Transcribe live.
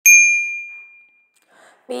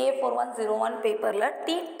PA4101 பேப்பரில்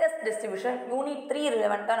ttest distribution unit 3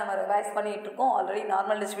 ரிலவெண்ட்டாக நம்ம revise பண்ணிகிட்டு இருக்கோம். ஆல்ரெடி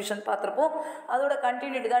நார்மல் டிஸ்ட்ரிபியூஷன் பார்த்துருப்போம். அதோட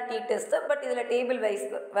கண்டினியூட்டி தான் ttest. பட் இதில் table wise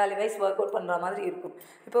value wise work out பண்ணுற மாதிரி இருக்கும்.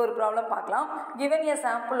 இப்போ ஒரு ப்ராப்ளம் பார்க்கலாம். given a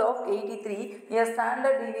sample of 83, a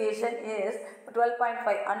standard deviation is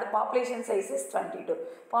 12.5 and population size is 22.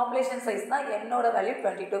 population size தான் என்னோட வேல்யூ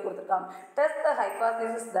 22 கொடுத்துருக்காங்க. test the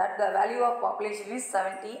hypothesis that the value of population is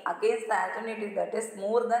 70 against the alternative that is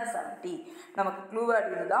more than 70. நமக்கு clue word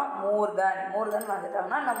இதுதான். மோர் தென்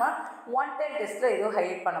வந்துட்டாங்கன்னா நம்ம 110 டெஸ்ட்டில் ஏதோ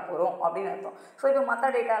highlight பண்ண போகிறோம் அப்படின்னு அர்த்தம். ஸோ இப்போ மற்ற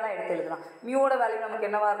டேட்டாலாம் எடுத்து எழுதலாம். மியூவோட வேல்யூ நமக்கு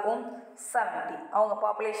என்னவாக இருக்கும்? 70. அவங்க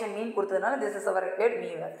பாப்புலேஷன் மீன் கொடுத்ததுனால this is our required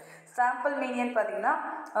mean value. Sample மீன் பார்த்தீங்கன்னா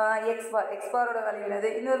எக்ஸ்பாரோட வேல்யூ என்னது?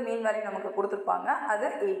 இன்னொரு மீன் வேல்யூ நமக்கு கொடுத்துருப்பாங்க, அது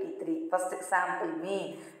 83. ஃபஸ்ட்டு சாம்பிள்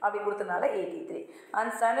மீன் அப்படி கொடுத்ததுனால 83.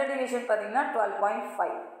 அண்ட் ஸ்டாண்டர்ட் டிவியேஷன் பார்த்தீங்கன்னா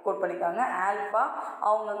 12.5 கோட் பண்ணியிருக்காங்க. ஆல்ஃபா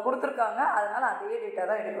அவங்க கொடுத்துருக்காங்க, அதனால் அதே டேட்டா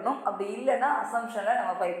தான் எடுக்கணும். அப்படி இல்லைன்னா அசம்ஷனில்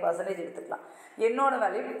நம்ம 5% எடுத்துக்கலாம். என்னோட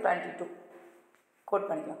வேல்யூ 22 கோட்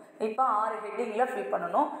பண்ணிக்கலாம். இப்போ 6 ஹெட்டிங்கில் ஃபில்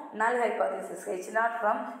பண்ணணும். நல் hypothesis H0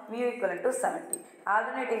 from mu equivalent to 70.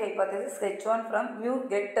 Alternative hypothesis H1 from mu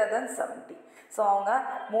greater than 70. So அவங்க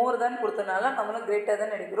மோர் தென் கொடுத்தனால நம்மளும் கிரேட்டர்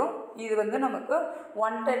தென் எடுக்கிறோம். இது வந்து நமக்கு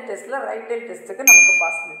 110 டெஸ்ட்டில் ரைட் டெல் டெஸ்ட்டுக்கு நமக்கு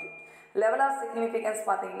பாசிபிலிட்டி. லெவல் ஆஃப் சிக்னிஃபிகன்ஸ்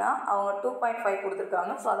பார்த்தீங்கன்னா அவங்க 2.5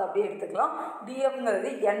 கொடுத்துருக்காங்க. ஸோ அதை அப்படியே எடுத்துக்கலாம்.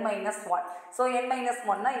 டிஎஃப்ங்கிறது n-1. ஸோ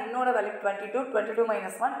n-1னா என்னோட வேல்யூ 22, 22 -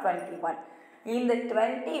 1 21. இந்த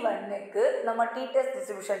 21க்கு நம்ம ttest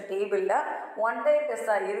டிஸ்ட்ரிபியூஷன் டேபிளில் 1 டைம்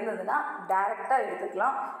டெஸ்ட்டாக இருந்ததுன்னா டேரெக்டாக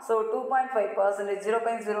எடுத்துக்கலாம். ஸோ 2.5%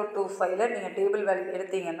 0.025ல் நீங்கள் டேபிள் வேல்யூ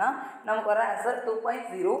எடுத்தீங்கன்னா நமக்கு வர ஆன்சர்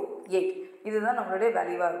 2.08. இதுதான் நம்மளுடைய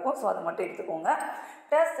வேல்யூவாக இருக்கும். ஸோ அதை மட்டும் எடுத்துக்கோங்க.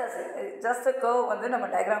 டெஸ்ட் ஜஸ்ட் கர்வ் வந்து நம்ம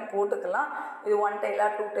டயக்ராம் போட்டுக்கலாம். இது 1 டைலா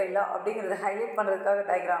 2 டைலா அப்படிங்கிறத ஹைலைட் பண்ணுறதுக்காக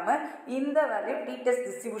டயக்ராமு. இந்த வேல்யூ ttest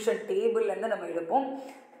டிஸ்ட்ரிபியூஷன் டேபிள்லேருந்து நம்ம எடுப்போம்.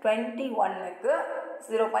 21க்கு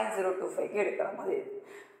 0.025 எடுக்கிற மாதிரி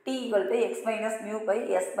t = x - mu by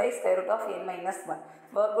s by square root of n-1.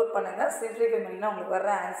 Work out பண்ணுங்கள். சிம்ப்ளிஃபை பண்ணிங்கன்னா உங்களுக்கு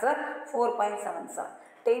வர்ற ஆன்சர் 4.77.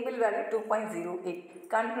 Table value 2.08.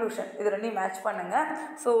 கன்க்ளூஷன் இது ரெண்டையும் மேட்ச் பண்ணுங்கள்.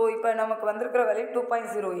 ஸோ இப்போ நமக்கு வந்திருக்கிற வேல்யூ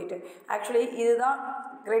 2.08. ஆக்சுவலி இதுதான்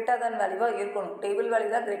கிரேட்டர் தென் வேல்யூவாக இருக்கணும். டேபிள்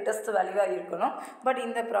வேல்யூ தான் கிரேட்டஸ்ட் வேல்யூவாக இருக்கணும். பட்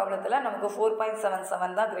இந்த ப்ராப்ளத்தில் நமக்கு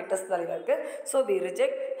 4.77 தான் கிரேட்டஸ்ட் வேல்யூவாக இருக்குது. So we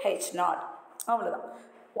reject H0. அவ்வளோதான்.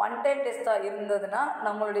 1 டைம் டெஸ்ட்டாக இருந்ததுன்னா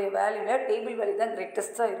நம்மளுடைய வேல்யூவில் டேபிள் வேல்யூ தான்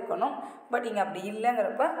கிரேட்டஸ்ட்டாக இருக்கணும். பட் இங்கே அப்படி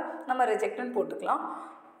இல்லைங்கிறப்ப நம்ம ரிஜெக்ட்னு போட்டுக்கலாம்.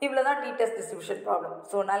 இவ்வளோ தான் ttest டிஸ்ட்ரிபியூஷன் ப்ராப்ளம்.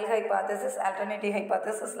 ஸோ நல் hypothesis, alternative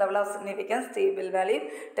hypothesis, level of significance, table value,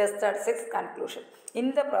 test statistics, conclusion.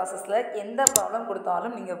 இந்த ப்ராசஸில் எந்த ப்ராப்ளம்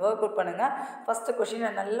கொடுத்தாலும் நீங்கள் ஒர்க் அவுட் பண்ணுங்கள். ஃபஸ்ட்டு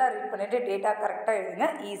கொஷினை நல்லா ரீட் பண்ணிவிட்டு டேட்டா கரெக்டாக எழுதுங்க.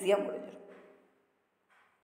 ஈஸியாக முடிஞ்சிடும்.